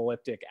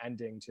apocalyptic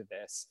ending to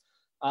this.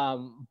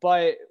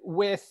 But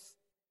with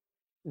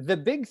the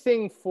big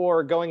thing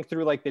for going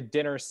through like the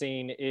dinner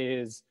scene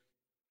is,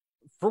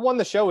 for one,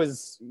 the show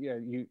is,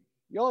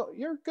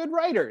 you're good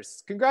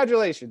writers.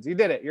 Congratulations, you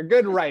did it. You're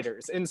good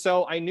writers. And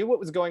so I knew what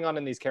was going on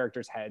in these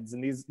characters' heads.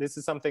 And this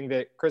is something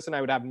that Chris and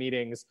I would have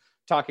meetings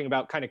talking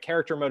about, kind of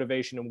character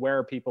motivation and where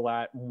are people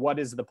at, what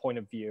is the point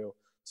of view.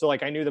 So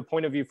like I knew the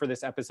point of view for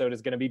this episode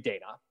is going to be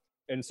Dana.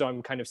 And so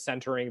I'm kind of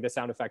centering the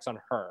sound effects on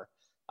her.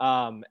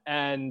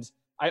 And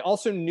I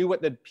also knew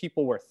what the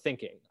people were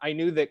thinking. I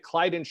knew that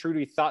Clyde and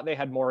Trudy thought they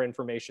had more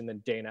information than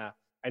Dana.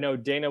 I know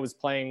Dana was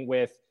playing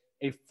with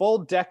a full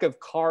deck of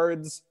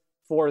cards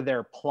for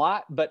their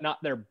plot, but not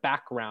their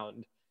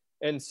background.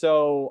 And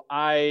so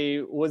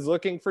I was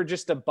looking for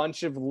just a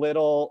bunch of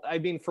little, I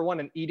mean, for one,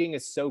 and eating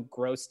is so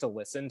gross to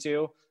listen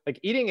to.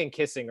 Like eating and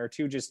kissing are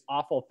two just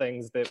awful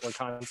things that we're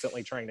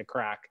constantly trying to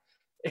crack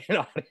in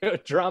audio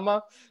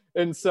drama.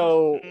 And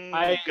so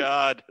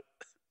God.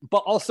 But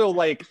also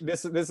like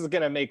this is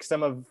going to make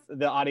some of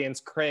the audience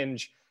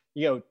cringe.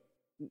 You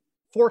know,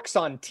 forks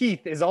on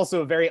teeth is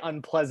also a very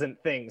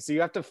unpleasant thing. So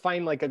you have to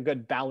find like a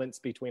good balance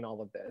between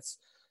all of this.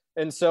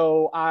 And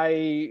so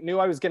I knew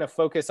I was going to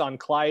focus on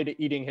Clyde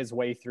eating his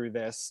way through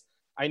this.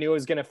 I knew I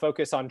was going to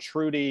focus on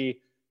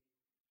Trudy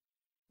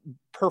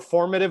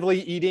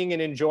performatively eating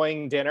and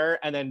enjoying dinner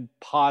and then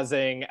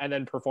pausing and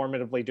then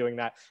performatively doing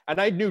that.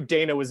 And I knew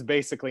Dana was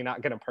basically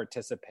not going to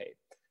participate.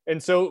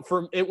 And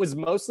so it was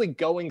mostly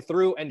going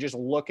through and just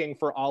looking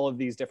for all of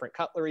these different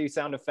cutlery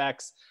sound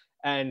effects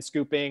and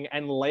scooping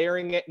and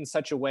layering it in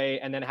such a way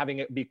and then having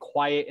it be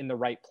quiet in the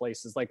right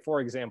places. Like,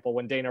 for example,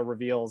 when Dana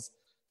reveals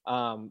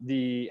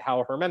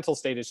how her mental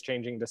state is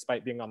changing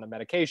despite being on the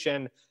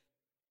medication,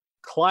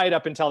 Clyde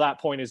up until that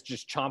point is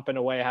just chomping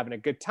away, having a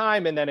good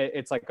time, and then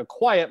it's like a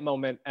quiet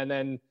moment, and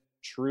then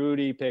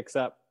Trudy picks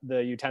up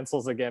the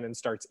utensils again and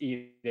starts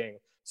eating.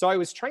 So I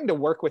was trying to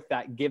work with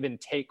that give and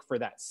take for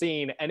that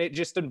scene, and it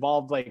just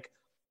involved like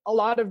a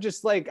lot of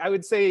just like, I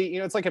would say, you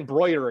know, it's like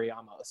embroidery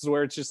almost,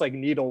 where it's just like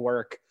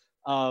needlework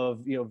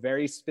of, you know,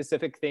 very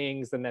specific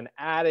things and then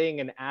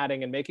adding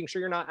and making sure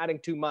you're not adding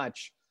too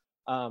much.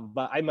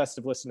 But I must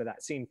have listened to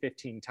that scene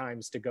 15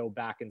 times to go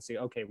back and see,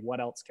 okay, what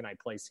else can I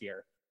place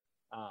here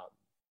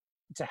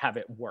to have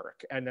it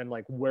work? And then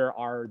like, where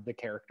are the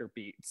character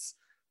beats?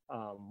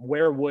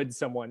 Where would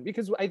someone,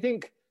 because I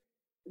think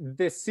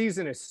this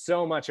season is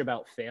so much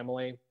about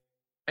family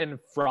and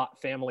fraught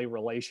family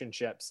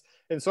relationships.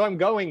 And so I'm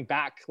going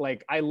back,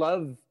 like, I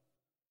love,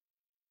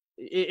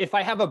 if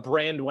I have a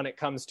brand when it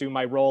comes to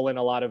my role in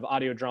a lot of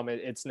audio drama,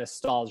 it's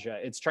nostalgia.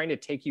 It's trying to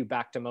take you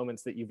back to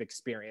moments that you've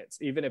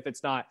experienced, even if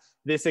it's not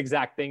this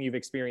exact thing, you've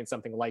experienced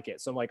something like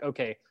it. So I'm like,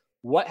 okay,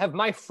 what have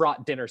my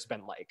fraught dinners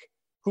been like?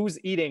 Who's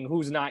eating,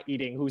 who's not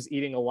eating, who's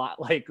eating a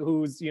lot, like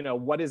who's, you know,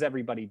 what is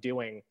everybody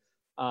doing?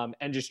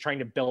 And just trying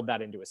to build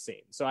that into a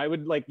scene. So I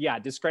would like, yeah,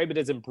 describe it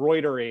as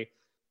embroidery,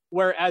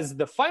 whereas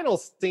the final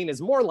scene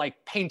is more like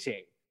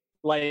painting.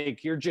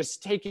 Like you're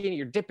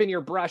dipping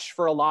your brush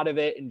for a lot of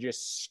it and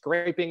just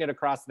scraping it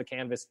across the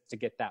canvas to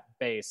get that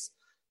base.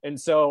 And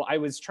so I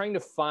was trying to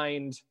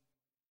find,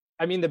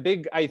 I mean, the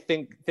big, I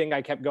think, thing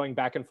I kept going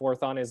back and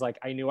forth on is like,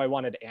 I knew I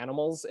wanted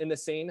animals in the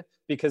scene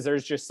because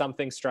there's just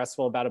something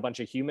stressful about a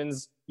bunch of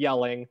humans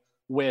yelling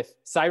with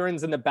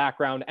sirens in the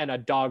background and a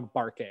dog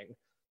barking.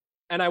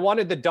 And I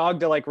wanted the dog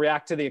to like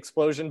react to the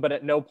explosion, but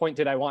at no point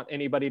did I want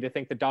anybody to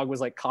think the dog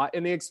was like caught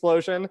in the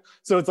explosion.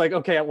 So it's like,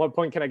 okay, at what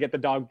point can I get the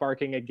dog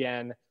barking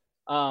again?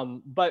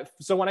 But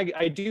so when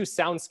I do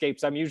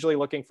soundscapes, I'm usually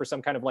looking for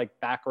some kind of like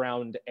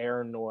background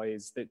air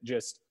noise that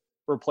just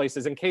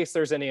replaces, in case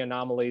there's any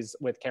anomalies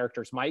with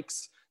characters'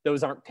 mics,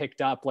 those aren't picked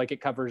up, like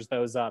it covers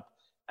those up.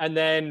 And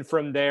then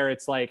from there,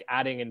 it's like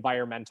adding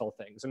environmental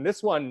things. And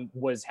this one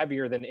was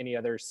heavier than any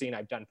other scene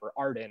I've done for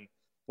Arden.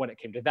 When it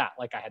came to that,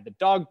 like I had the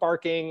dog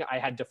barking, I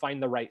had to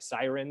find the right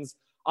sirens.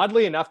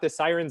 Oddly enough, the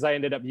sirens I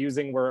ended up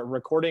using were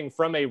recording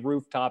from a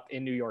rooftop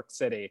in New York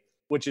City,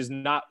 which is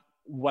not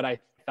what I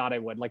thought I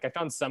would. Like I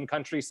found some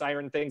country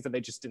siren things and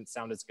they just didn't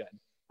sound as good.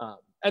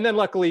 And then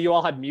luckily you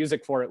all had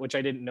music for it, which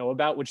I didn't know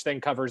about, which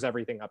then covers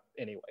everything up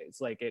anyways.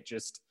 Like it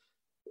just,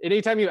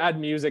 anytime you add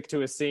music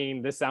to a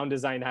scene, the sound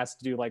design has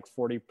to do like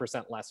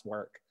 40% less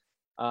work.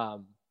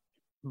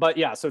 But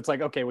yeah, so it's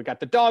like, okay, we got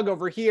the dog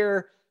over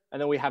here. And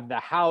then we have the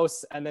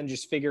house, and then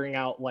just figuring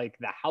out like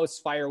the house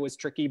fire was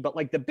tricky, but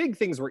like the big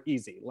things were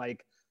easy.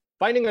 Like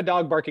finding a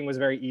dog barking was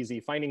very easy.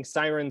 Finding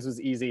sirens was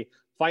easy.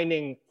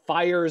 Finding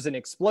fires and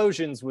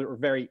explosions were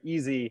very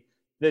easy.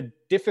 The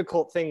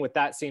difficult thing with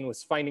that scene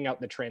was finding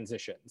out the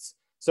transitions.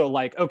 So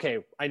like, okay,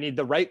 I need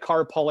the right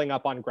car pulling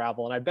up on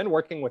gravel. And I've been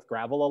working with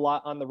gravel a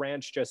lot on the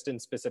ranch, just in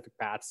specific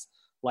paths.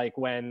 Like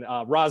when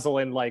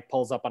Rosalind like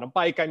pulls up on a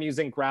bike, I'm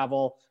using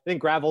gravel. I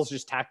think gravel's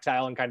just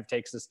tactile and kind of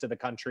takes us to the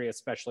country,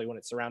 especially when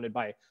it's surrounded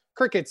by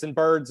crickets and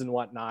birds and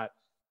whatnot.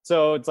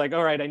 So it's like,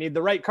 all right, I need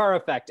the right car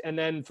effect. And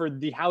then for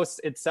the house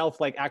itself,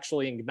 like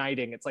actually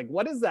igniting, it's like,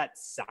 what does that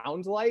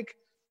sound like?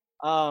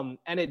 And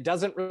it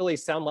doesn't really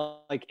sound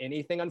like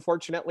anything,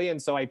 unfortunately.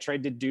 And so I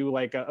tried to do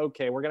like,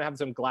 okay, we're going to have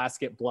some glass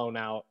get blown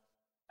out.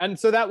 And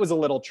so that was a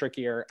little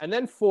trickier. And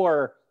then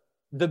for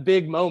the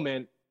big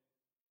moment,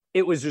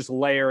 it was just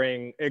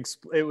layering.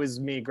 It was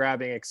me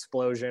grabbing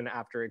explosion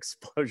after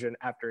explosion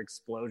after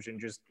explosion,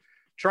 just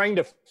trying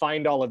to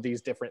find all of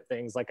these different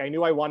things. Like I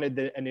knew I wanted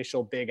the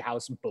initial big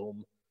house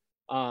boom.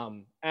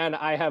 And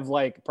I have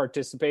like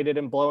participated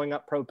in blowing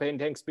up propane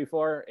tanks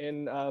before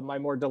in my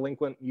more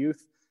delinquent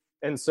youth.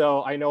 And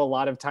so I know a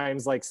lot of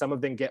times like some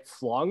of them get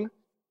flung.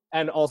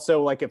 And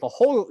also like if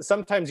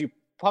sometimes you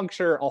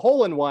puncture a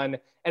hole in one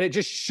and it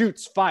just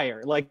shoots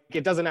fire, like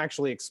it doesn't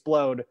actually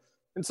explode.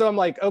 And so I'm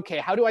like, okay,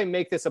 how do I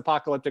make this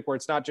apocalyptic where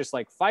it's not just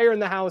like fire in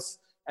the house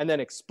and then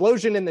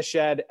explosion in the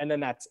shed and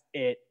then that's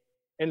it?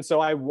 And so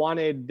I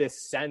wanted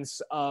this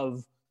sense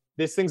of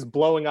this thing's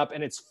blowing up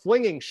and it's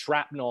flinging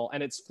shrapnel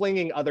and it's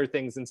flinging other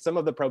things. And some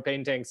of the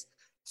propane tanks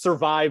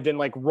survived and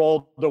like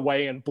rolled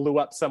away and blew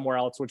up somewhere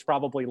else, which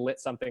probably lit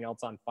something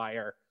else on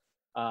fire.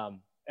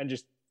 And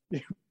just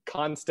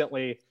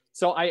constantly.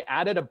 So I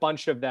added a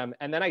bunch of them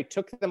and then I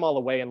took them all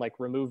away and like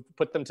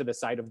put them to the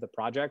side of the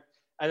project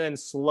and then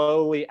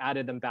slowly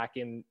added them back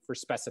in for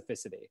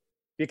specificity,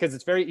 because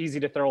it's very easy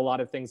to throw a lot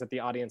of things at the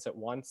audience at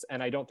once.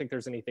 And I don't think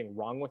there's anything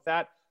wrong with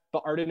that,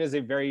 but Arden is a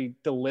very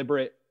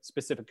deliberate,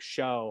 specific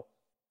show.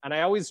 And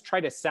I always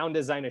try to sound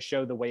design a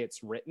show the way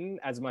it's written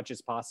as much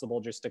as possible,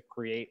 just to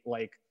create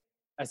like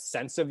a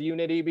sense of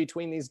unity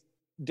between these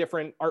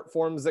different art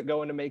forms that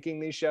go into making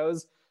these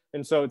shows.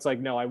 And so it's like,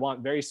 no, I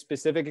want very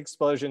specific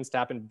explosions to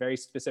happen in very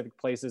specific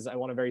places. I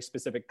want a very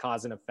specific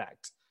cause and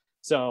effect.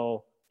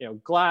 So, you know,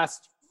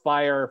 glass,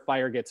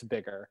 fire gets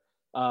bigger.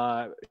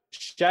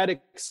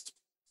 Shed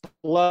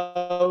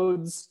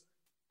explodes.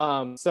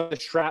 Some of the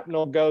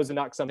shrapnel goes and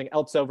knocks something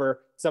else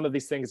over. Some of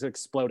these things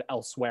explode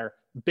elsewhere.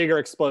 Bigger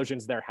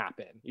explosions there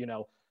happen. You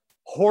know,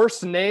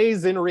 horse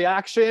neighs in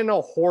reaction.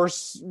 A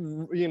horse,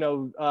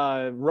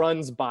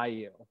 runs by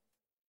you.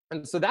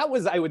 And so that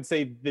was, I would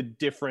say, the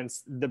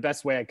difference, the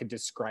best way I could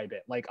describe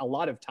it. Like a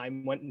lot of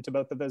time went into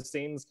both of those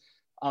scenes,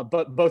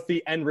 but both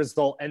the end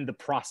result and the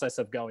process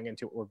of going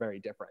into it were very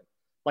different.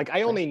 Like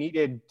I only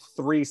needed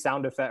 2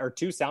 sound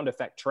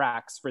effect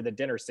tracks for the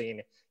dinner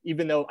scene,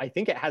 even though I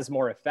think it has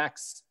more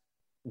effects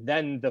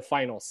than the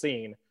final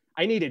scene.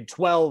 I needed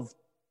 12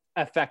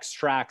 effects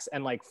tracks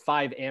and like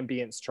 5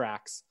 ambience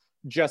tracks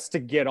just to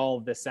get all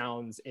of the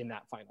sounds in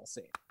that final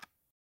scene.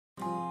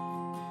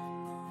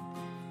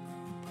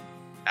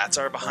 That's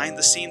our behind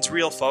the scenes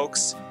reel,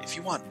 folks. If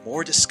you want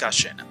more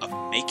discussion of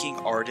making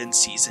Arden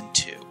Season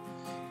 2,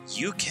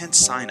 you can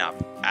sign up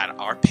at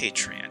our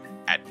Patreon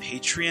at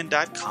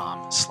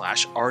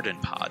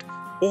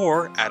patreon.com/ArdenPod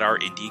or at our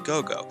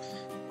Indiegogo,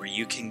 where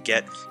you can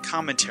get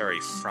commentary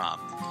from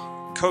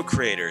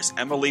co-creators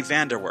Emily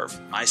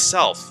Vanderwerf,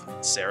 myself,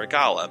 Sarah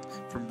Golub,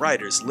 from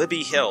writers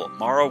Libby Hill,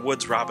 Mara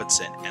Woods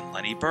Robinson, and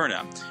Lenny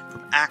Burnham,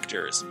 from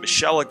actors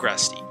Michelle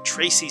Agresti,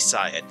 Tracy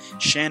Syed,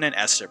 Shannon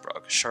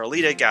Estabrook,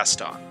 Charlita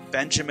Gaston,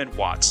 Benjamin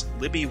Watts,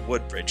 Libby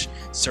Woodbridge,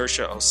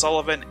 Saoirse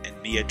O'Sullivan,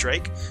 and Mia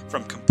Drake,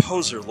 from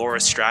composer Laura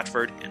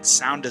Stratford and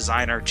sound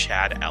designer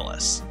Chad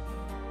Ellis.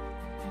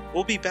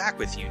 We'll be back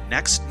with you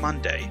next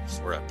Monday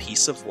for A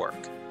Piece of Work,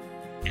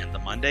 and the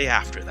Monday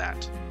after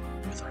that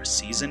with our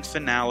season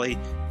finale,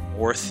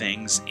 More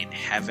Things in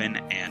Heaven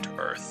and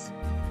Earth.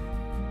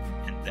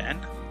 And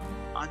then,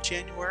 on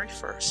January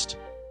 1st,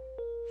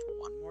 for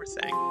one more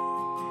thing.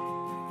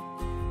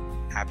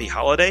 Happy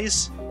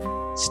holidays,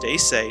 stay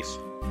safe,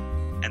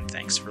 and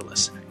thanks for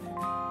listening.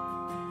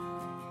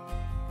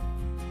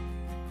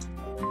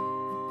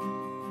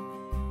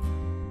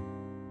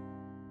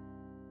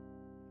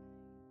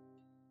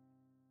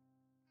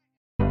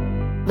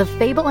 The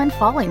Fable and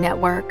Folly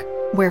Network,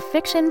 where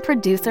fiction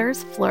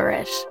producers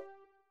flourish.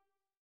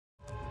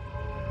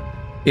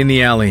 In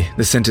the alley,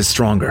 the scent is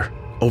stronger,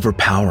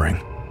 overpowering.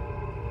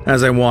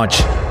 As I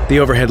watch, the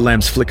overhead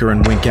lamps flicker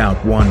and wink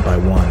out one by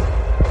one.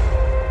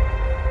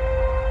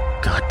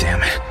 God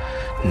damn it.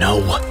 No.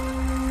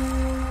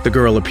 The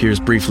girl appears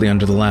briefly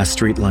under the last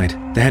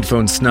streetlight, the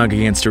headphones snug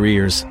against her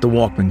ears, the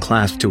Walkman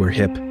clasped to her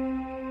hip.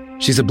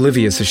 She's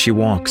oblivious as she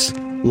walks,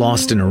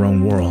 lost in her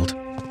own world.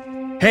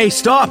 Hey,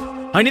 stop!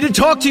 I need to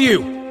talk to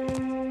you!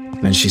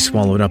 Then she's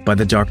swallowed up by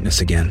the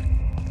darkness again.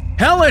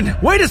 Helen,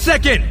 wait a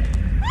second!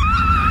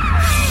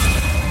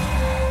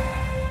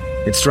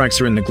 It strikes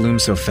her in the gloom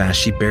so fast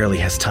she barely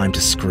has time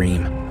to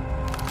scream.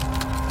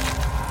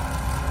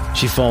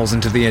 She falls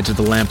into the edge of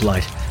the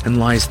lamplight and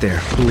lies there,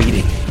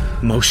 bleeding,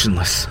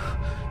 motionless.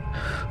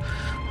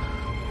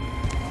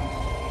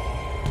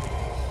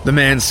 The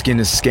man's skin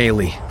is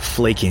scaly,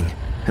 flaking,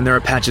 and there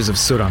are patches of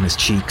soot on his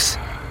cheeks.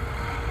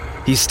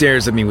 He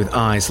stares at me with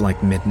eyes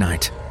like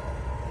midnight.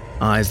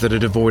 Eyes that are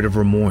devoid of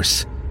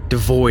remorse,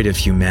 devoid of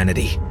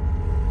humanity.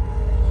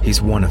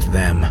 He's one of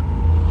them.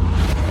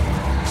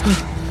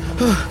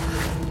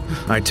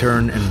 I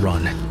turn and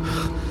run,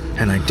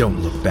 and I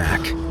don't look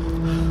back.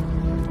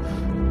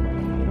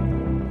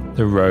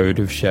 The Road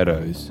of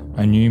Shadows,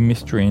 a new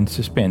mystery and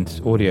suspense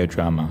audio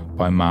drama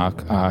by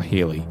Mark R.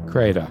 Healy,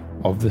 creator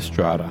of The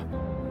Strata.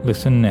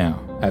 Listen now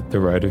at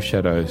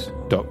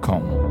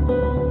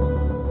theroadofshadows.com.